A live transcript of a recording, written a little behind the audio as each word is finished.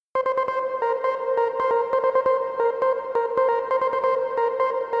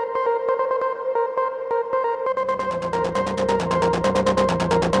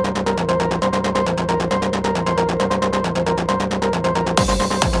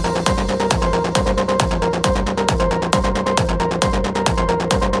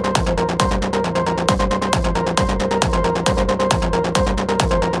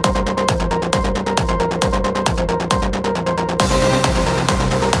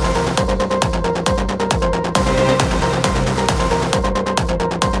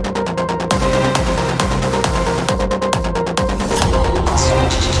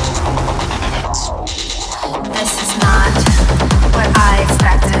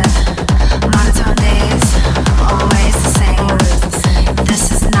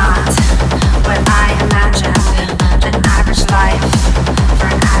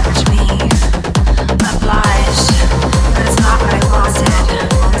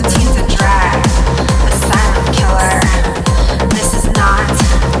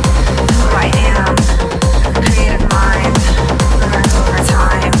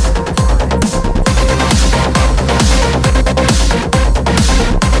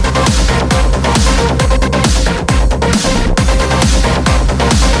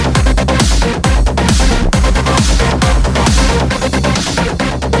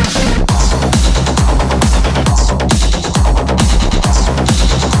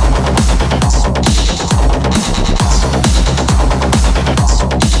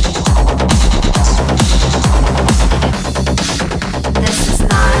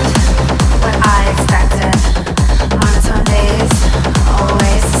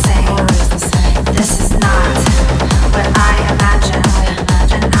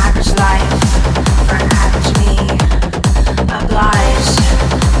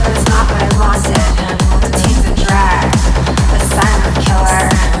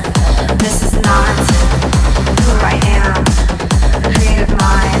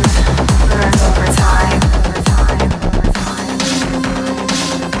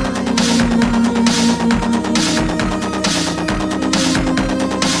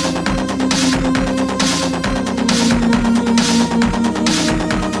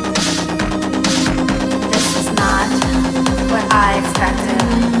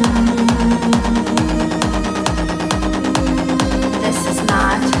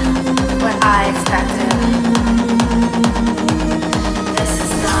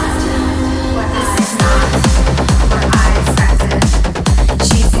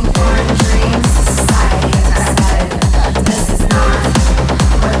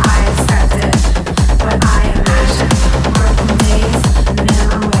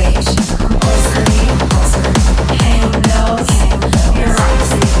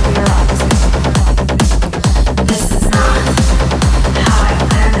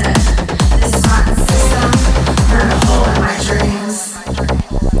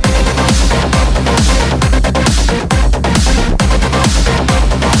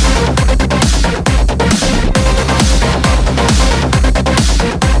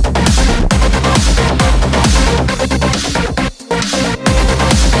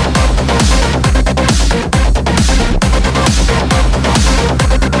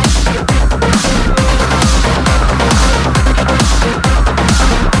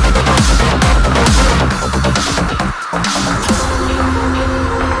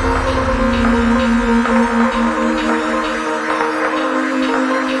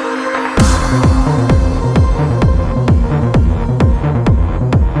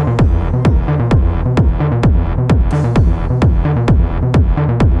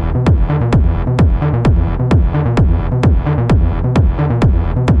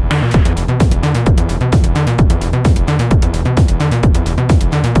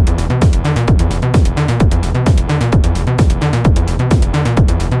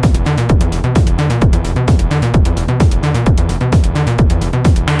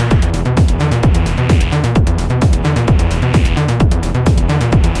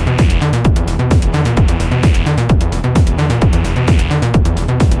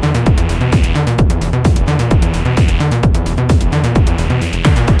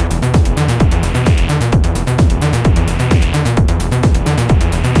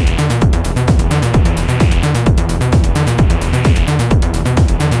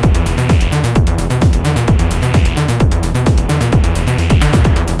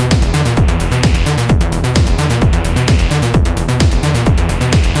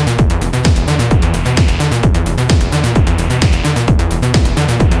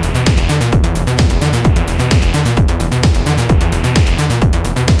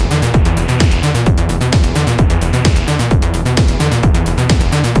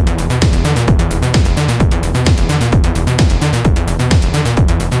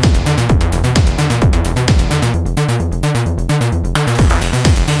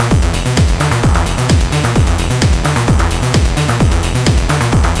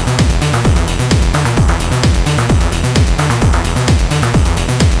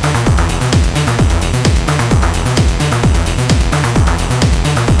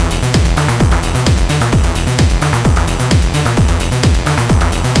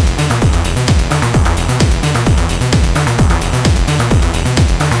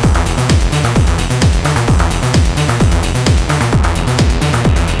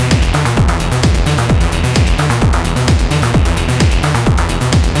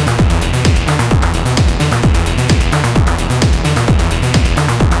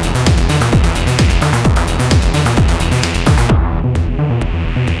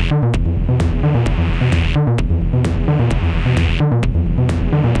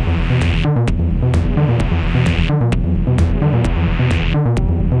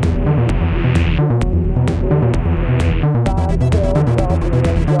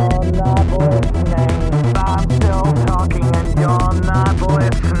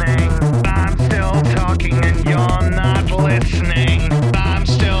listening. I'm still talking and you're not listening. I'm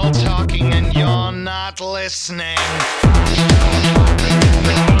still talking and you're not listening.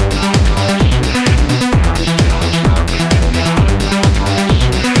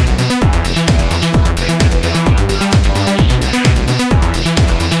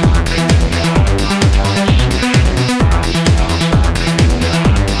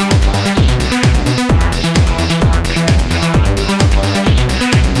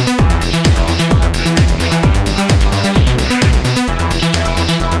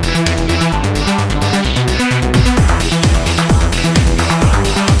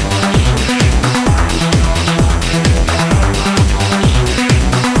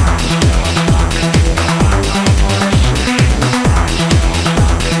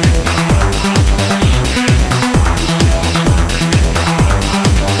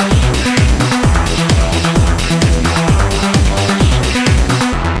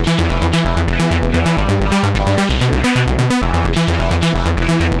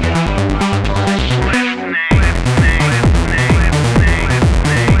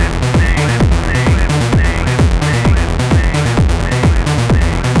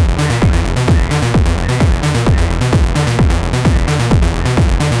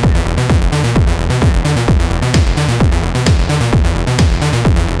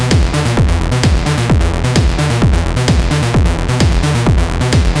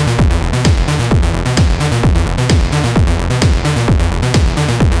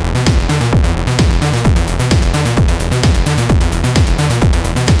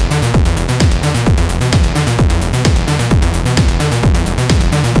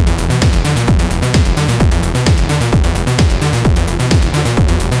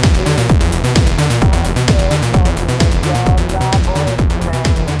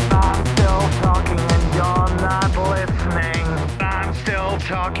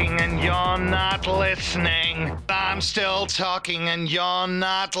 I'm still talking and you're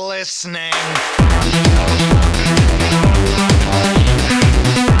not listening.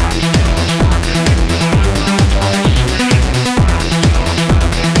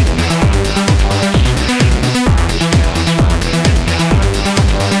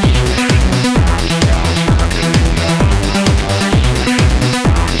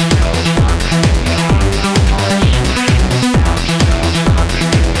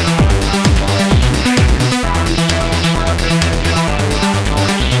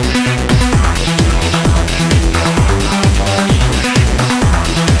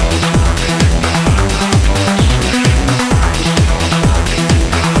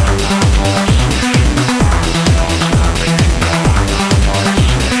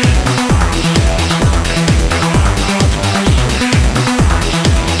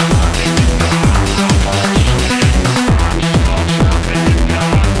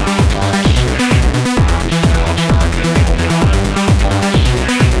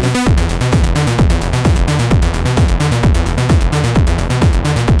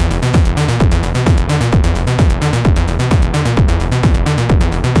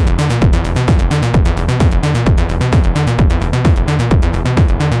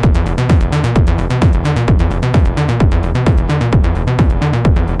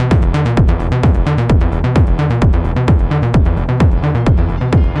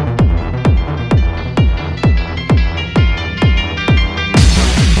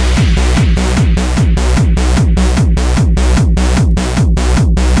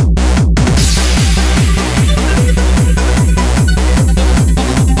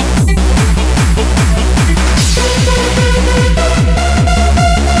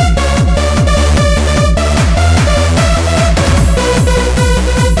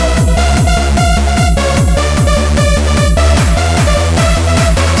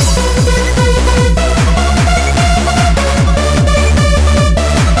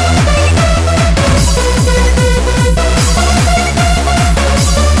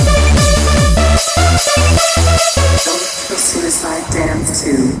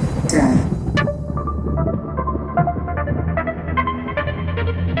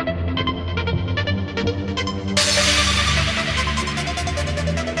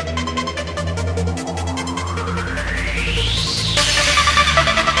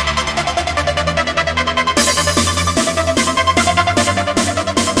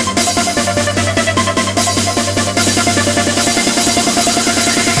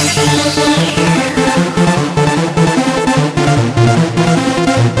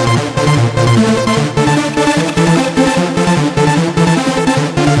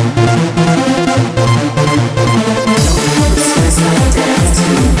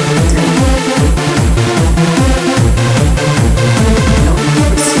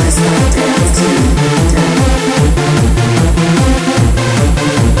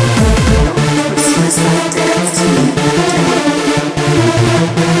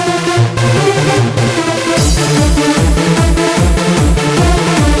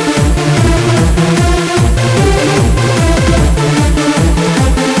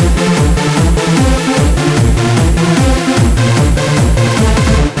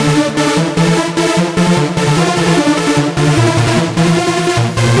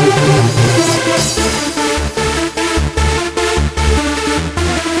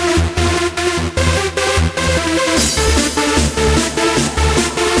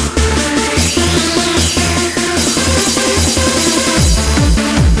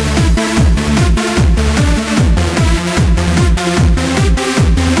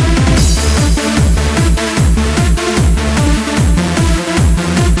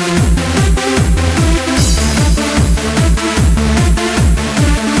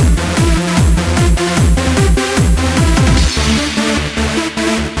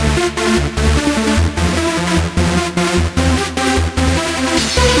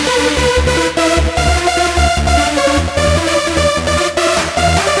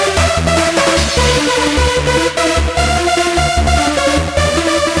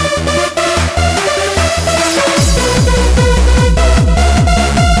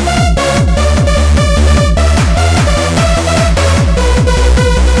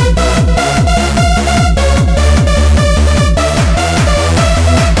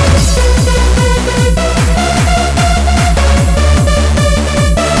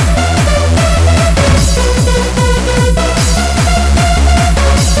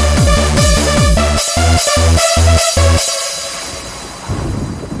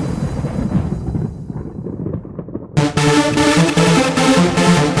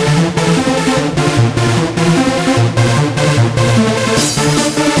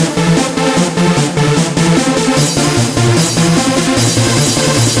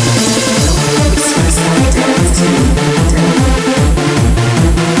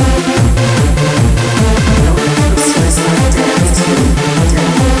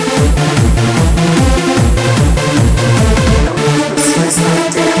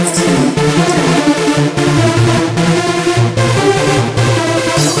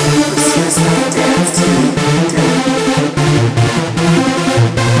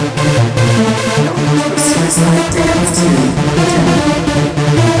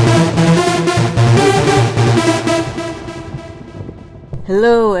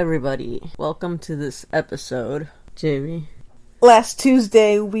 Hello, everybody. Welcome to this episode. Jamie. Last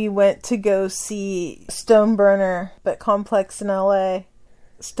Tuesday, we went to go see Stoneburner at Complex in LA.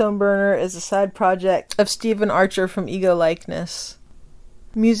 Stoneburner is a side project of Stephen Archer from Ego Likeness.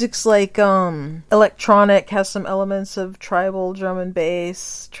 Music's like electronic, has some elements of tribal drum and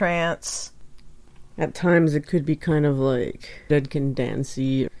bass, trance. At times it could be kind of like Dead Can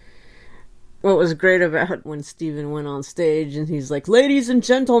Dancey. What was great about when Stephen went on stage and he's like, "Ladies and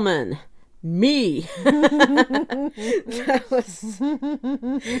gentlemen, me." That was...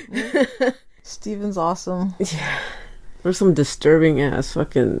 Stephen's awesome. Yeah. There's some disturbing ass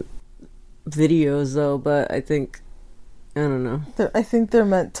fucking videos though, but I don't know. I think they're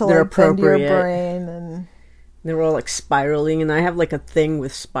meant to like bend your brain, and they were all like spiraling, and I have like a thing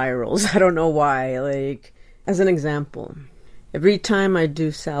with spirals. I don't know why. Like, as an example, every time I do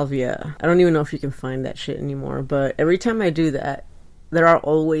salvia, I don't even know if you can find that shit anymore, but every time I do that, there are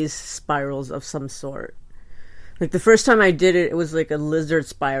always spirals of some sort. Like, the first time I did it, it was like a lizard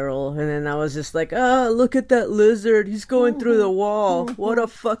spiral, and then I was just like, oh, look at that lizard, he's going through the wall. What a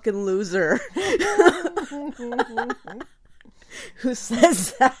fucking loser. Who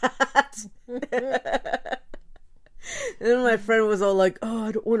says that? And then my friend was all like, oh,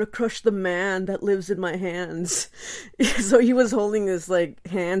 I don't want to crush the man that lives in my hands. So he was holding his, like,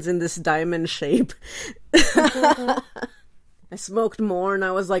 hands in this diamond shape. I smoked more, and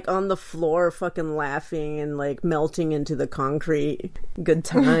I was, like, on the floor fucking laughing and, like, melting into the concrete. Good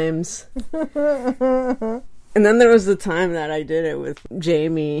times. And then there was the time that I did it with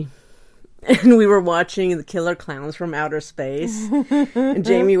Jamie, and we were watching The Killer Clowns from Outer Space, and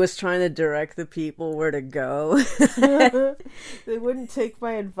Jamie was trying to direct the people where to go. They wouldn't take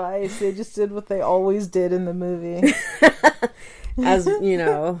my advice. They just did what they always did in the movie. As, you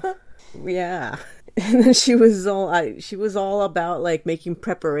know, yeah. And then she was all about, like, making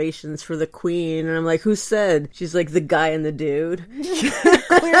preparations for the queen. And I'm like, who said? She's like, the guy and the dude.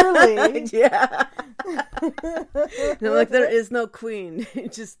 Clearly. Yeah. And I'm like, there is no queen.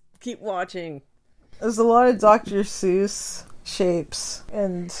 Just keep watching. There's a lot of Dr. Seuss shapes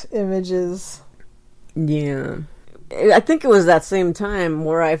and images. Yeah. I think it was that same time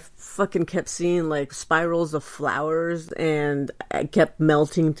where I fucking kept seeing, like, spirals of flowers, and I kept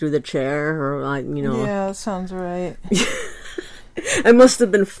melting through the chair, or, like, you know. Yeah, that sounds right. I must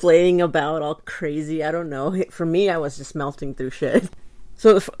have been flaying about all crazy. I don't know. For me, I was just melting through shit.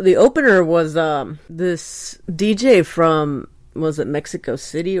 So the opener was this DJ from, was it Mexico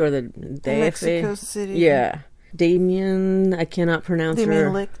City or the DF? Mexico City. Yeah. Damien, I cannot pronounce her.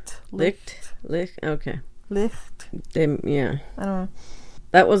 Damien Licht? Okay. Licht? Yeah. I don't know.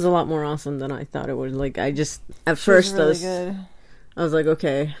 That was a lot more awesome than I thought it would. Like, I just, at first, good. I was like,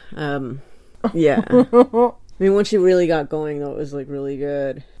 okay, yeah. I mean, once she really got going, though, it was, like, really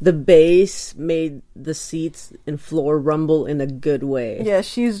good. The bass made the seats and floor rumble in a good way. Yeah,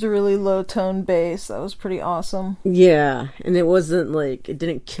 she used a really low-tone bass. That was pretty awesome. Yeah, and it wasn't, like, it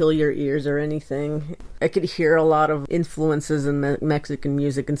didn't kill your ears or anything. I could hear a lot of influences in Mexican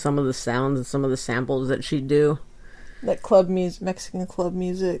music and some of the sounds and some of the samples that she'd do. That club music, Mexican club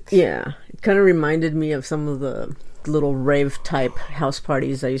music. Yeah, it kind of reminded me of some of the little rave-type house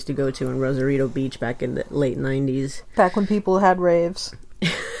parties I used to go to in Rosarito Beach back in the late 90s. Back when people had raves.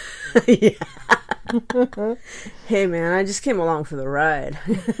 Yeah. Hey, man, I just came along for the ride.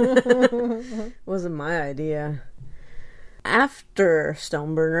 Wasn't my idea. After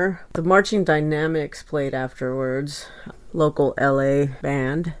Stoneburner, the Marching Dynamics played afterwards. Local LA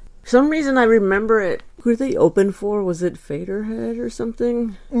band. For some reason I remember it. Who did they open for? Was it Faderhead or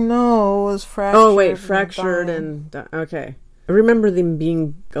something? No, it was Fractured. Oh wait, Fractured and okay. I remember them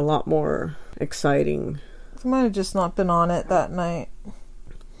being a lot more exciting. They might have just not been on it that night.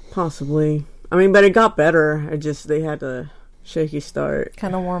 Possibly. I mean, but it got better. They had a shaky start.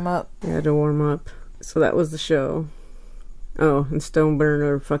 Kind of warm up. They had to warm up. So that was the show. Oh, and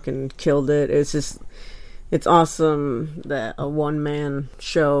Stoneburner fucking killed it. It's awesome that a one-man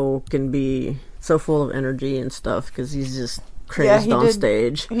show can be so full of energy and stuff, because he's just crazed on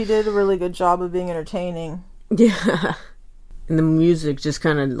stage. He did a really good job of being entertaining. Yeah. And the music just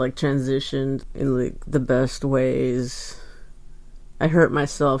kind of, like, transitioned in, like, the best ways. I hurt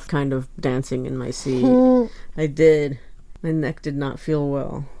myself kind of dancing in my seat. I did. My neck did not feel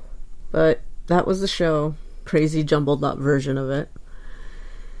well. But that was the show. Crazy jumbled up version of it.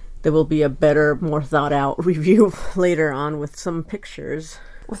 There will be a better, more thought out review later on with some pictures.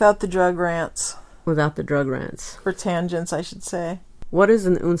 Without the drug rants. Without the drug rants. Or tangents, I should say. What is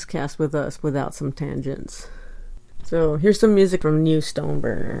an Oontzcast with us without some tangents? So here's some music from New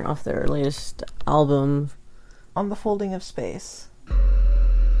Stoneburner off their latest album. On the Folding of Space.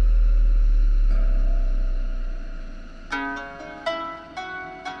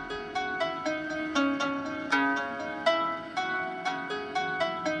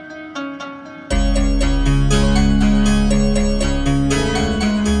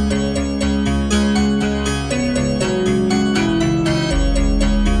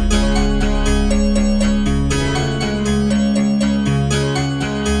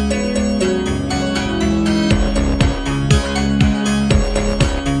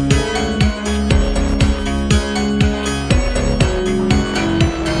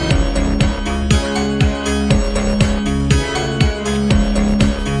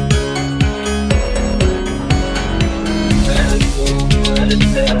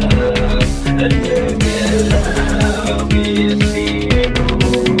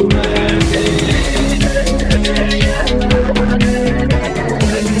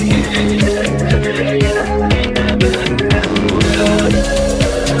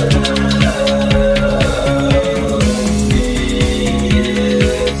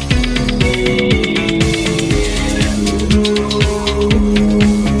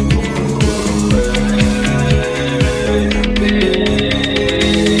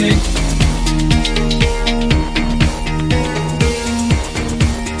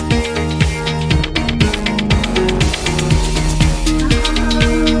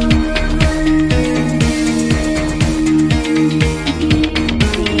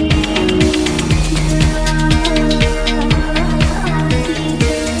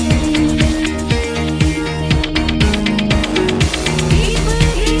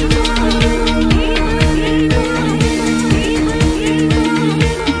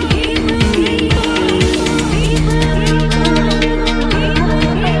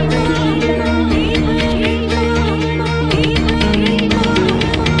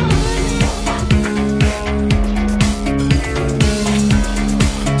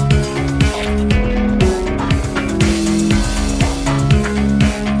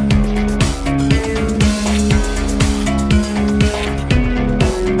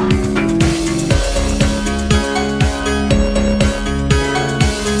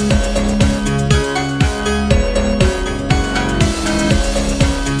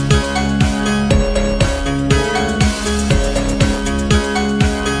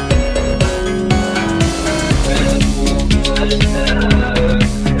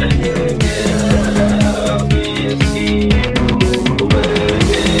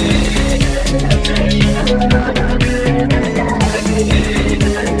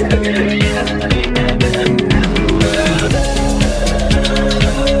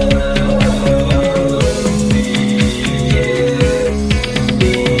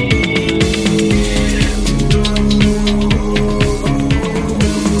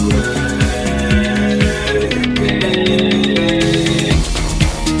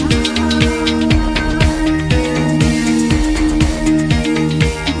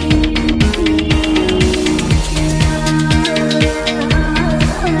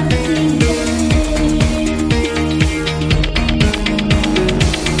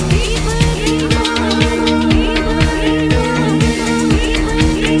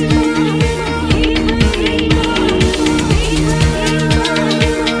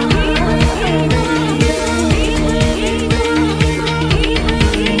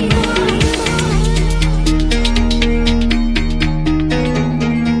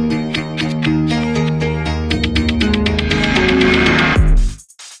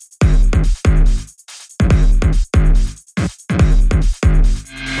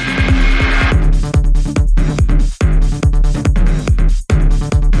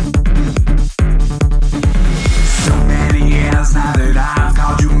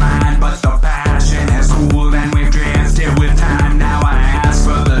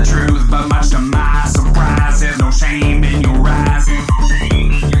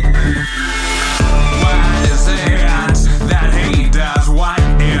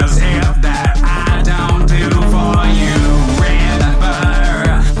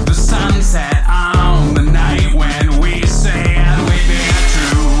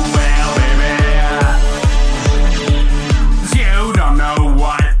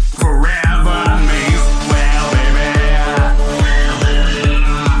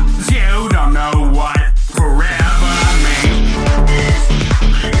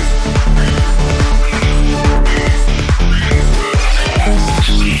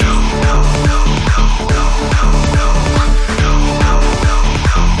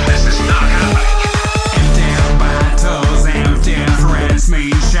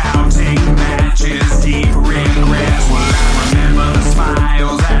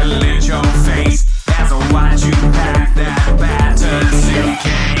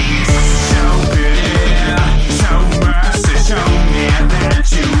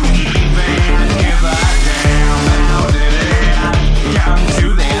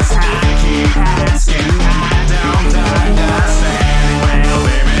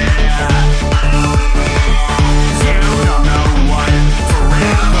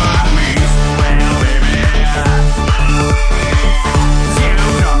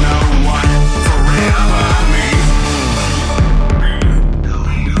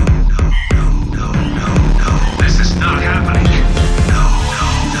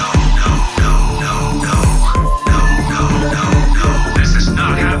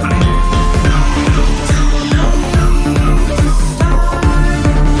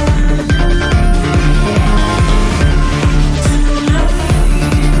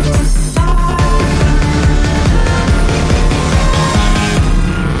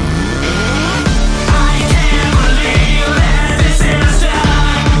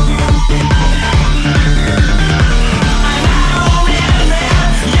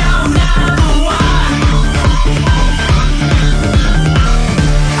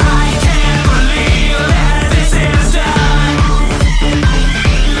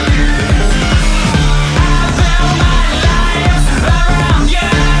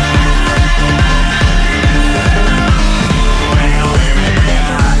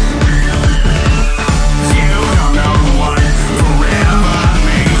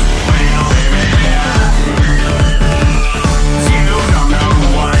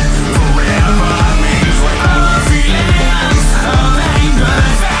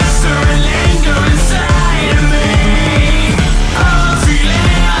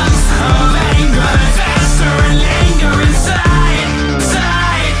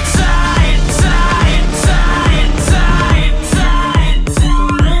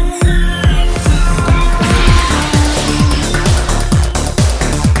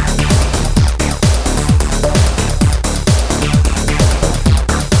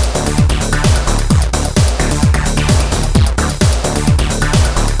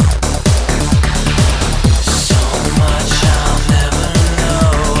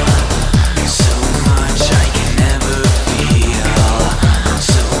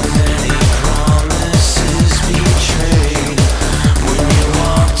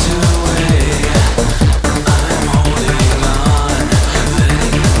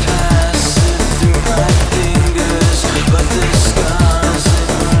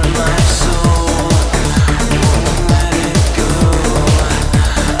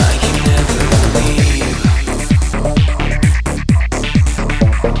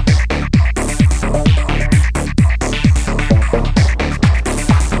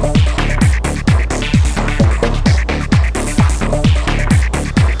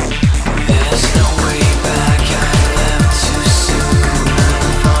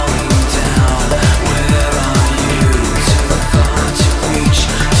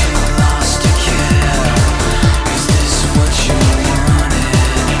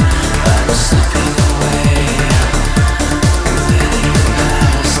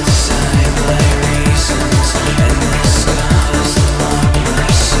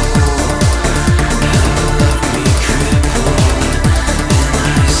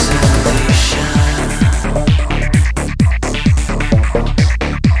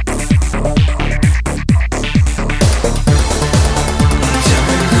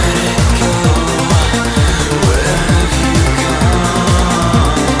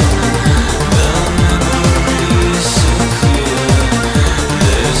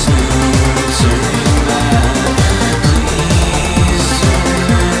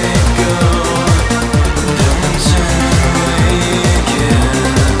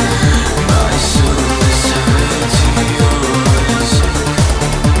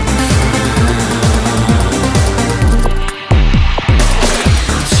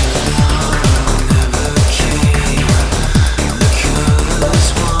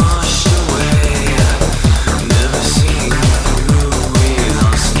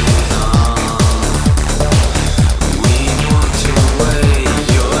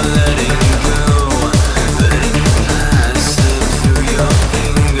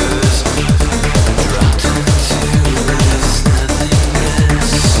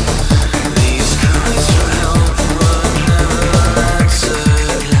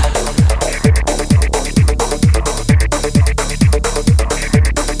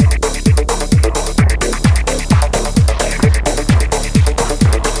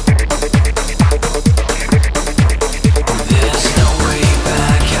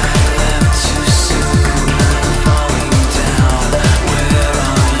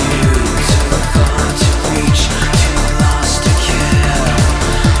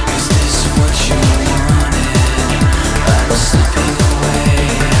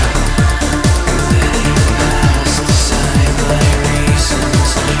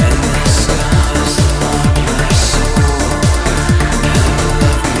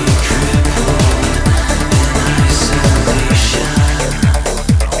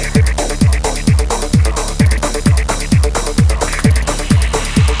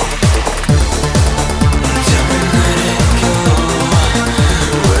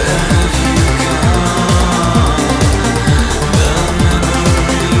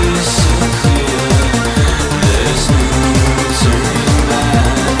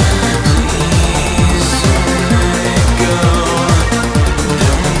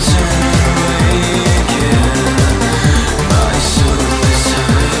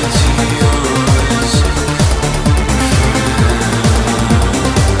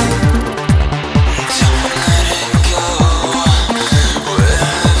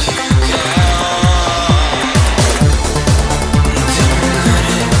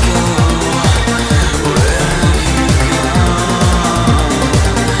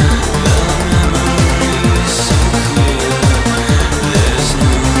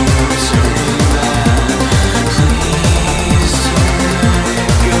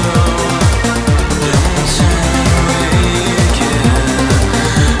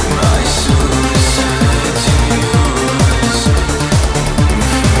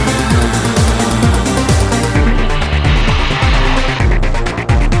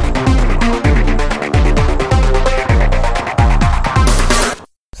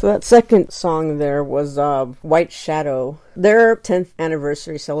 That second song there was White Shadow. Their 10th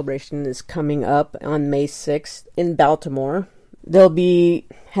anniversary celebration is coming up on May 6th in Baltimore. They'll be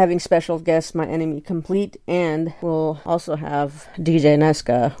having special guest My Enemy Complete, and we'll also have DJ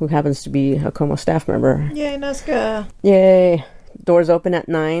Nesca, who happens to be a Como staff member. Yay, Nesca! Yay! Doors open at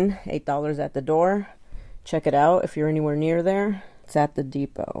 9, $8 at the door. Check it out if you're anywhere near there. It's at the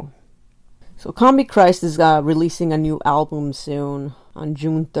Depot. So Combi Christ is releasing a new album soon on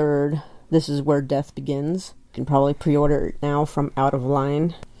June 3rd. This is Where Death Begins. You can probably pre-order it now from Out of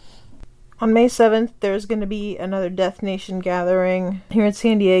Line. On May 7th, there's going to be another Death Nation gathering here in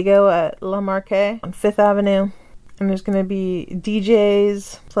San Diego at La Marque on 5th Avenue. And there's going to be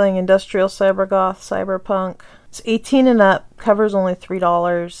DJs playing industrial cybergoth, cyberpunk. It's 18 and up, covers only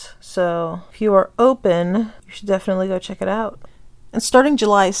 $3. So if you are open, you should definitely go check it out. And starting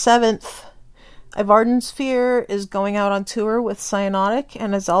July 7th, Ivardensphere is going out on tour with Cyanotic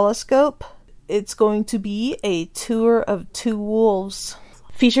and Azaloscope. It's going to be a tour of two wolves,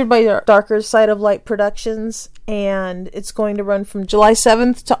 featured by Darker Side of Light Productions, and it's going to run from July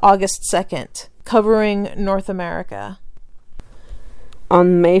 7th to August 2nd, covering North America.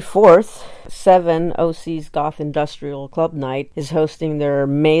 On May 4th, 7 OC's Goth Industrial Club Night is hosting their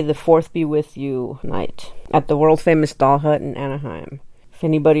May the 4th Be With You night at the world-famous Doll Hut in Anaheim. If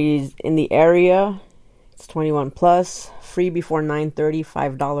anybody's in the area, it's 21 plus, free before 9:30,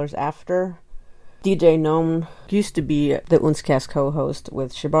 $5 after. DJ Gnome used to be the Oontzcast co-host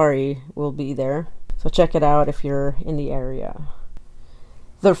with Shibari, will be there. So check it out if you're in the area.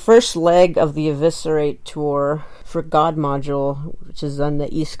 The first leg of the Eviscerate tour for God Module, which is on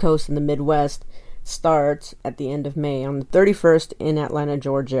the East Coast and the Midwest, starts at the end of May on the 31st in Atlanta,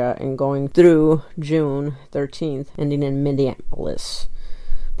 Georgia, and going through June 13th, ending in Minneapolis.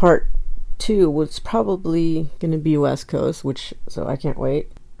 Part 2 was probably going to be West Coast, so I can't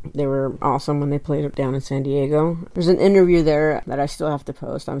wait. They were awesome when they played it down in San Diego. There's an interview there that I still have to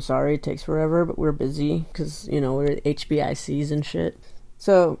post. I'm sorry, it takes forever, but we're busy because, we're at HBICs and shit.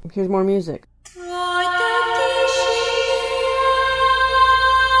 So, here's more music.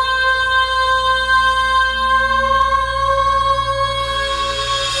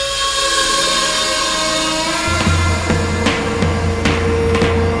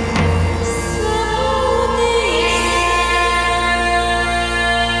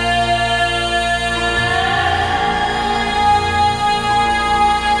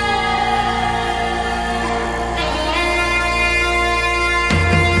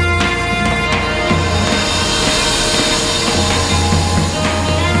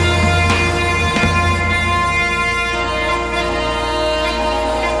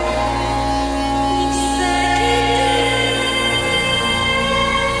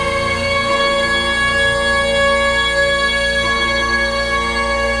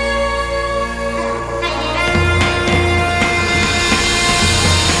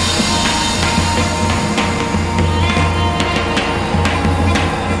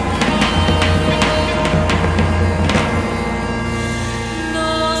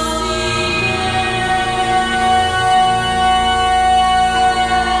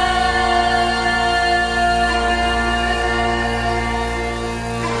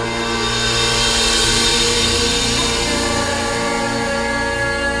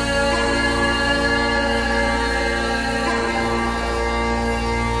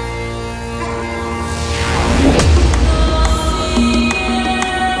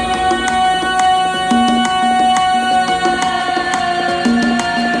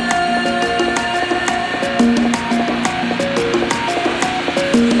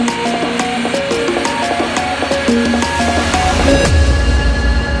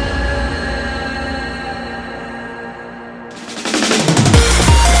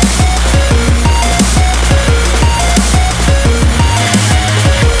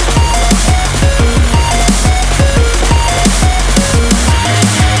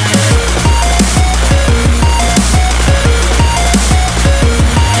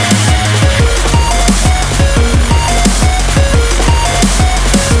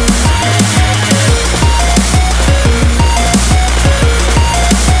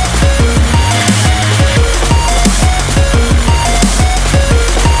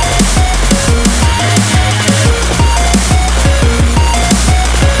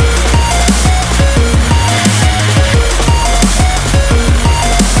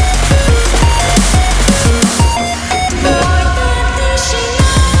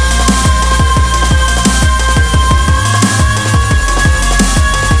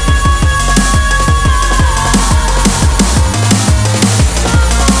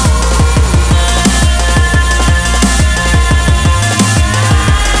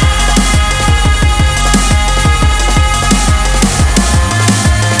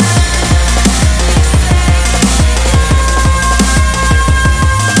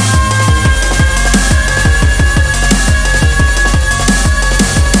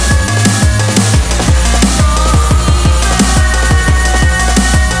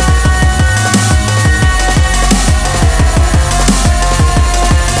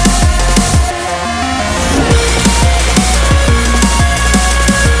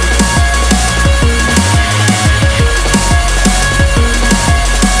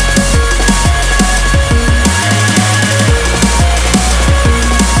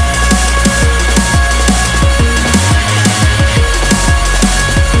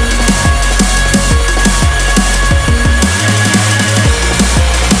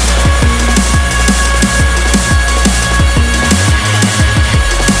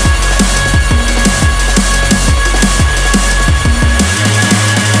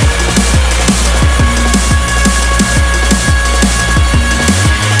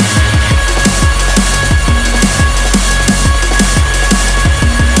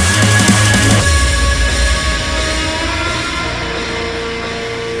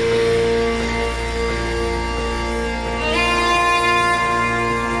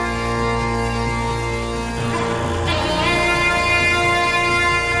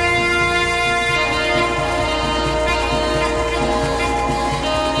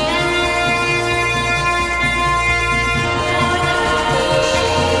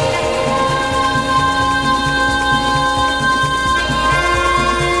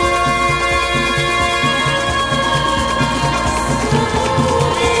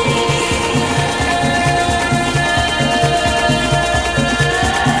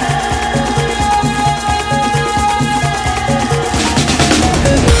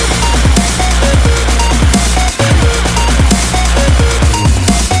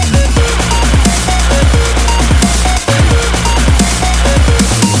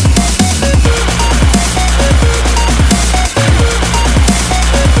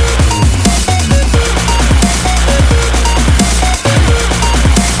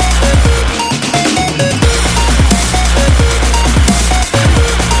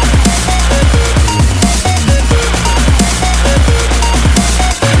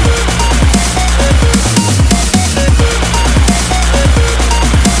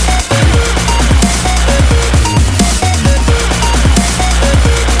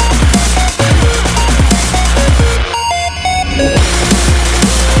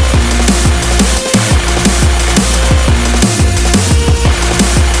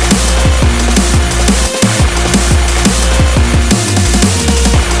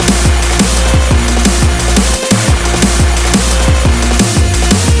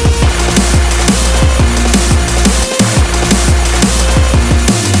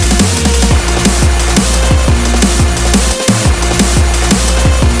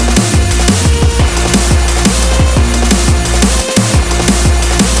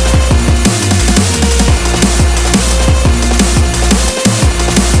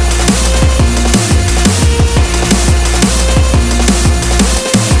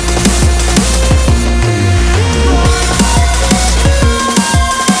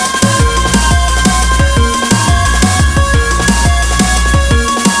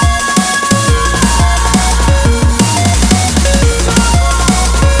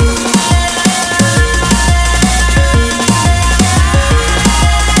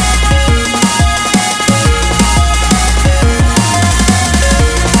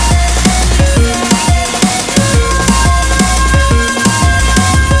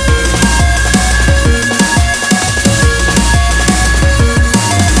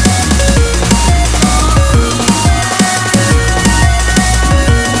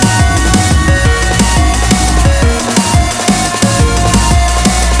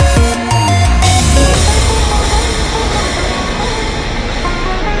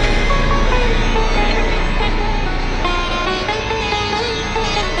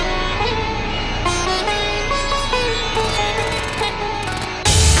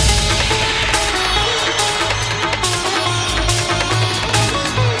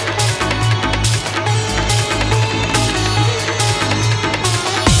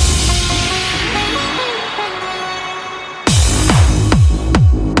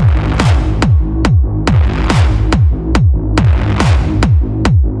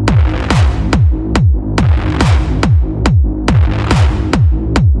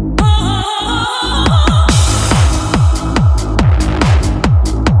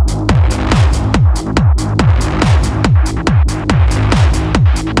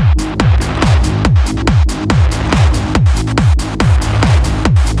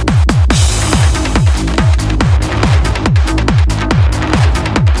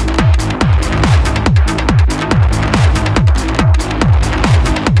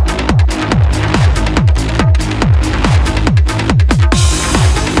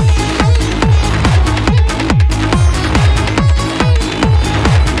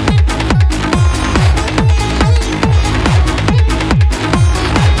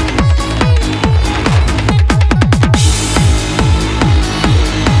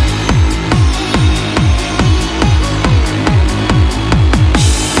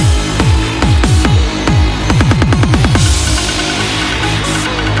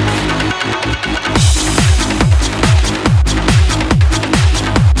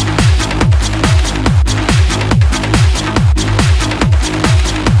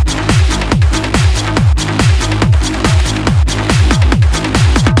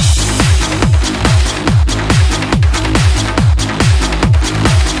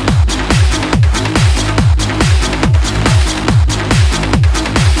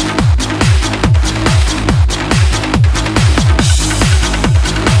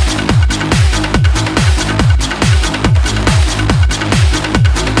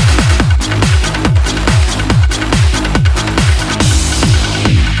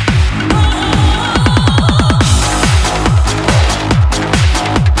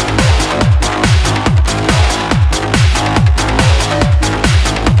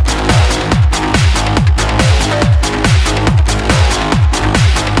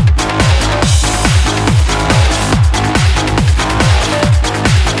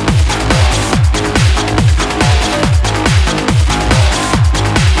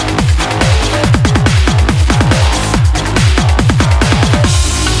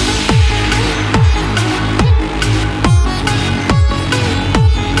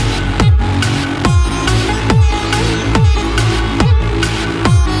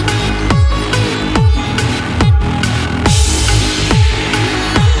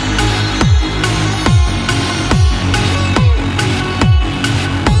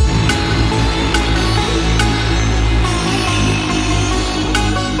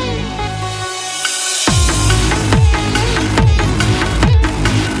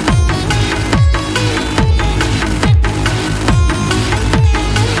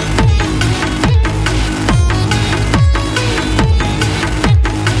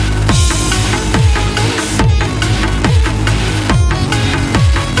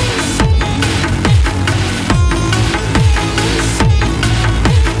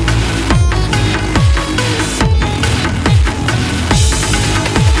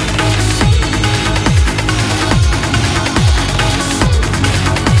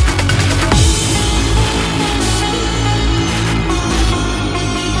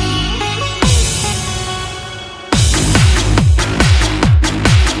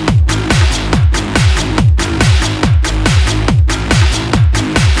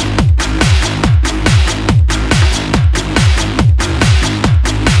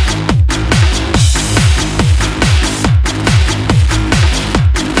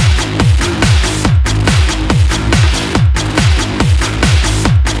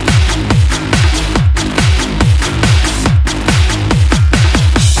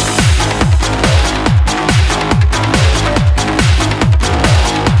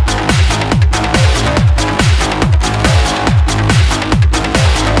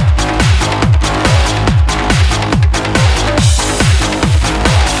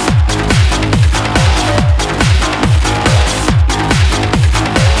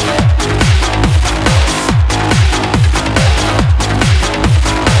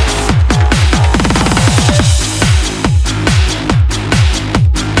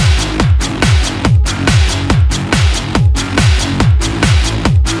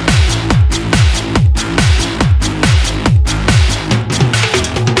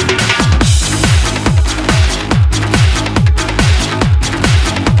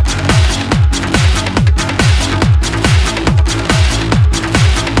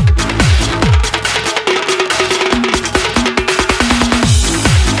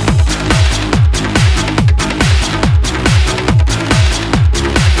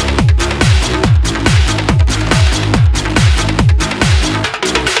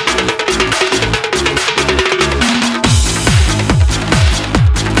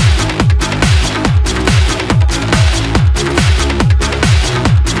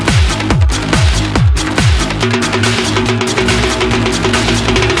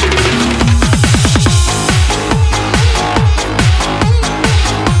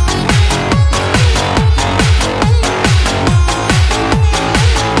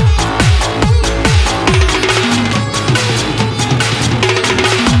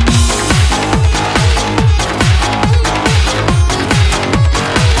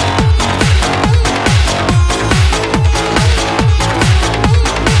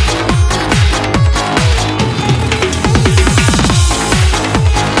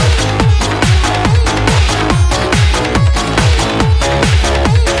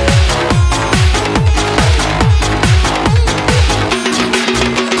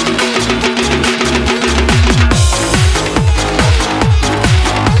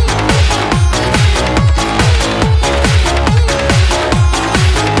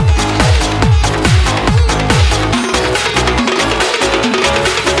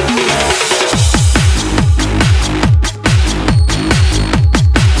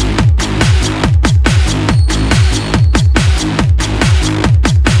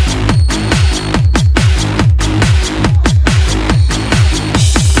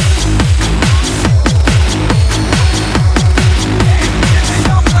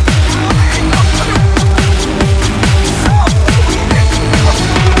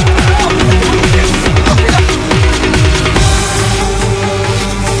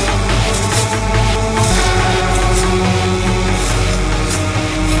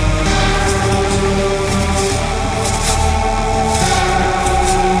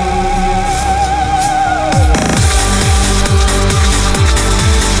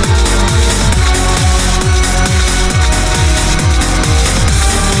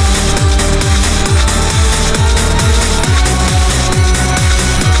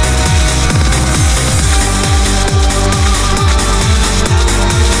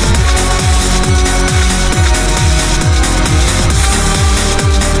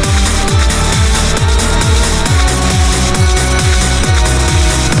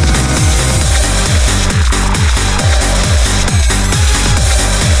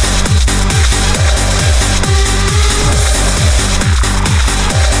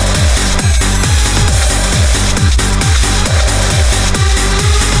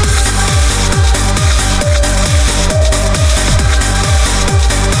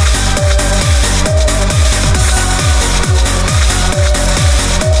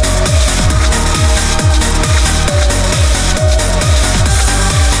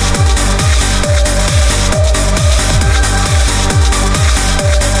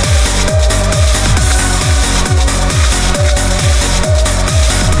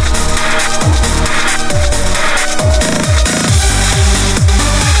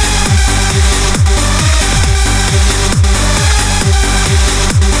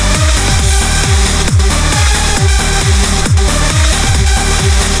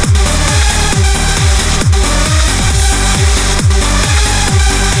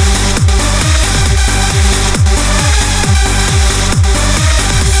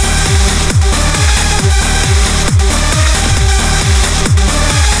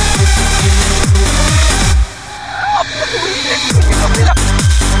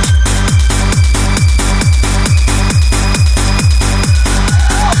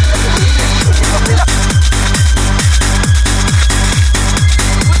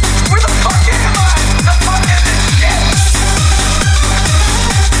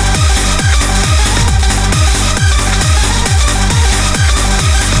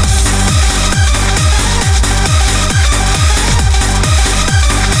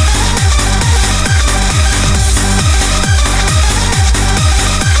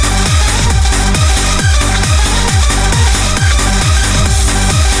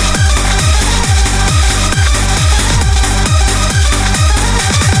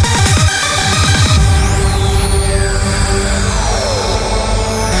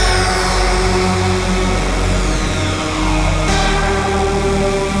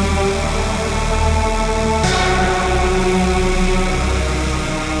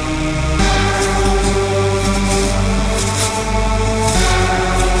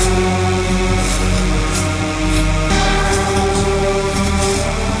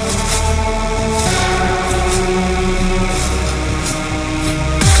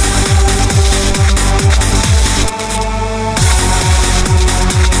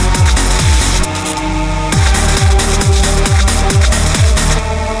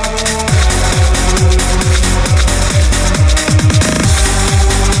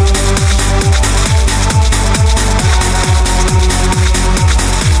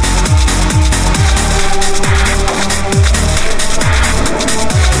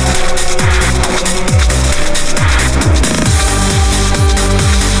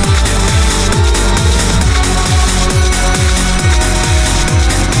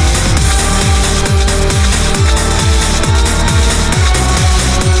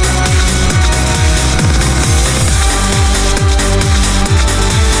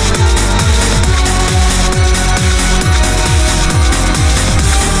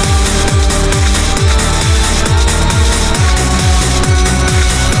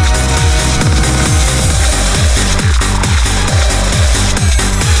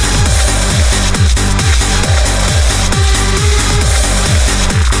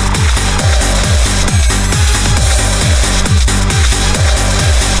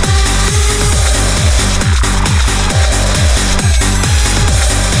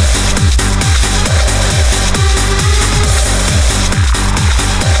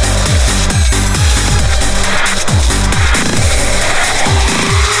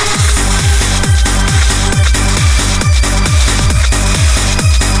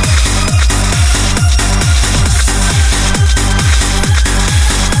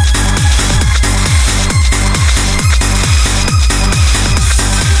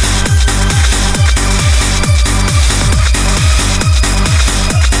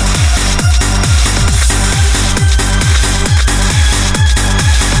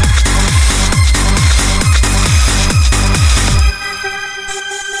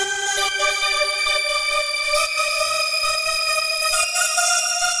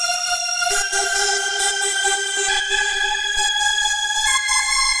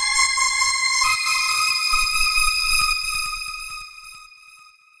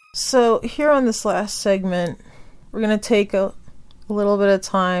 So here on this last segment, we're going to take a little bit of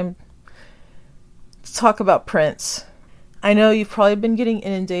time to talk about Prince. I know you've probably been getting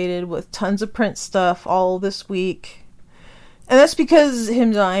inundated with tons of Prince stuff all this week. And that's because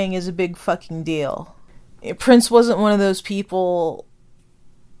him dying is a big fucking deal. Prince wasn't one of those people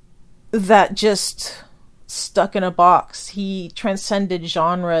that just stuck in a box. He transcended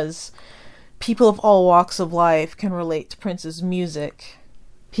genres. People of all walks of life can relate to Prince's music.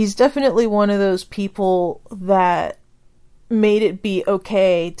 He's definitely one of those people that made it be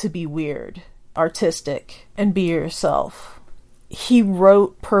okay to be weird, artistic, and be yourself. He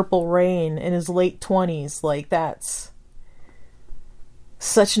wrote Purple Rain in his late 20s. Like, that's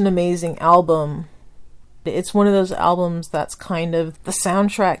such an amazing album. It's one of those albums that's kind of the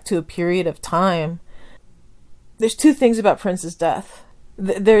soundtrack to a period of time. There's two things about Prince's death.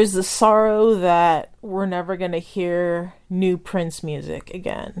 There's the sorrow that we're never going to hear new Prince music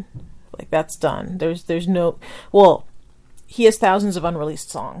again. Like, that's done. There's no... Well, he has thousands of unreleased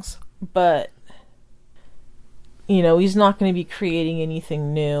songs, but, you know, he's not going to be creating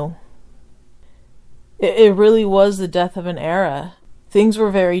anything new. It really was the death of an era. Things were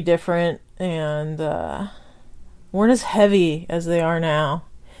very different, and weren't as heavy as they are now.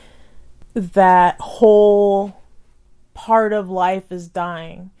 That whole part of life is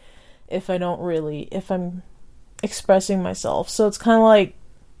dying if I'm expressing myself. So it's kind of like,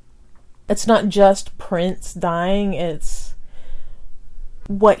 it's not just Prince dying, it's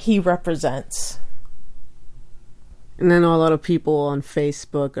what he represents. And I know a lot of people on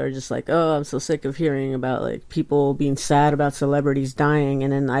Facebook are just like, oh, I'm so sick of hearing about like people being sad about celebrities dying.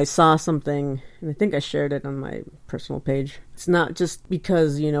 And then I saw something, and I think I shared it on my personal page. It's not just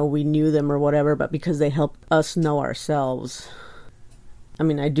because, you know, we knew them or whatever, but because they helped us know ourselves. I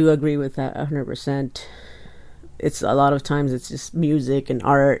mean, I do agree with that 100%. It's a lot of times it's just music and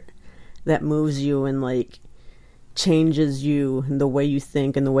art that moves you and like changes you and the way you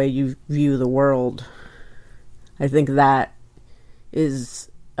think and the way you view the world. I think that is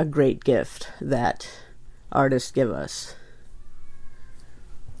a great gift that artists give us.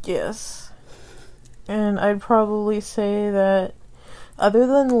 Yes. And I'd probably say that other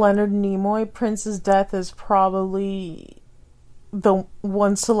than Leonard Nimoy, Prince's death is probably the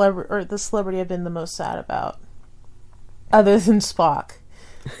one celebrity, or the celebrity I've been the most sad about. Other than Spock.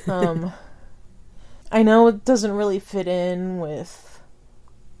 I know it doesn't really fit in with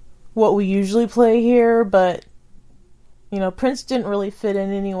what we usually play here, but you know, Prince didn't really fit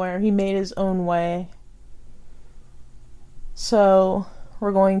in anywhere. He made his own way. So,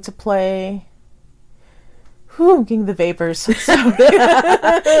 we're going to play... Whew, I'm getting the vapors. Sorry.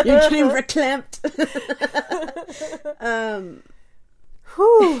 You're getting verklempt.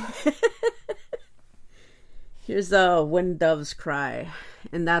 Whew. Here's When Doves Cry.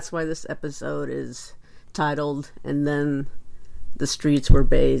 And that's why this episode is titled, And Then the Streets Were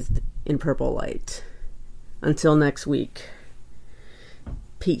Bathed in Purple Light. Until next week.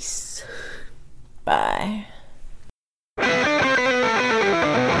 Peace. Bye.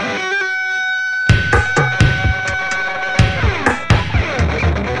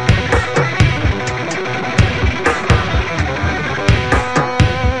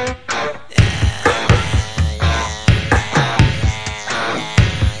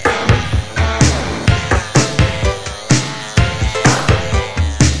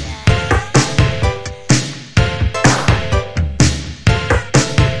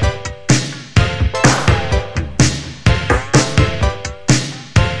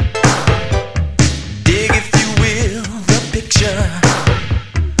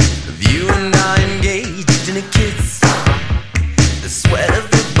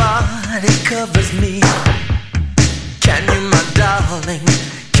 Covers me. Can you, my darling,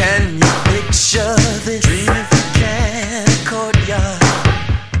 can you picture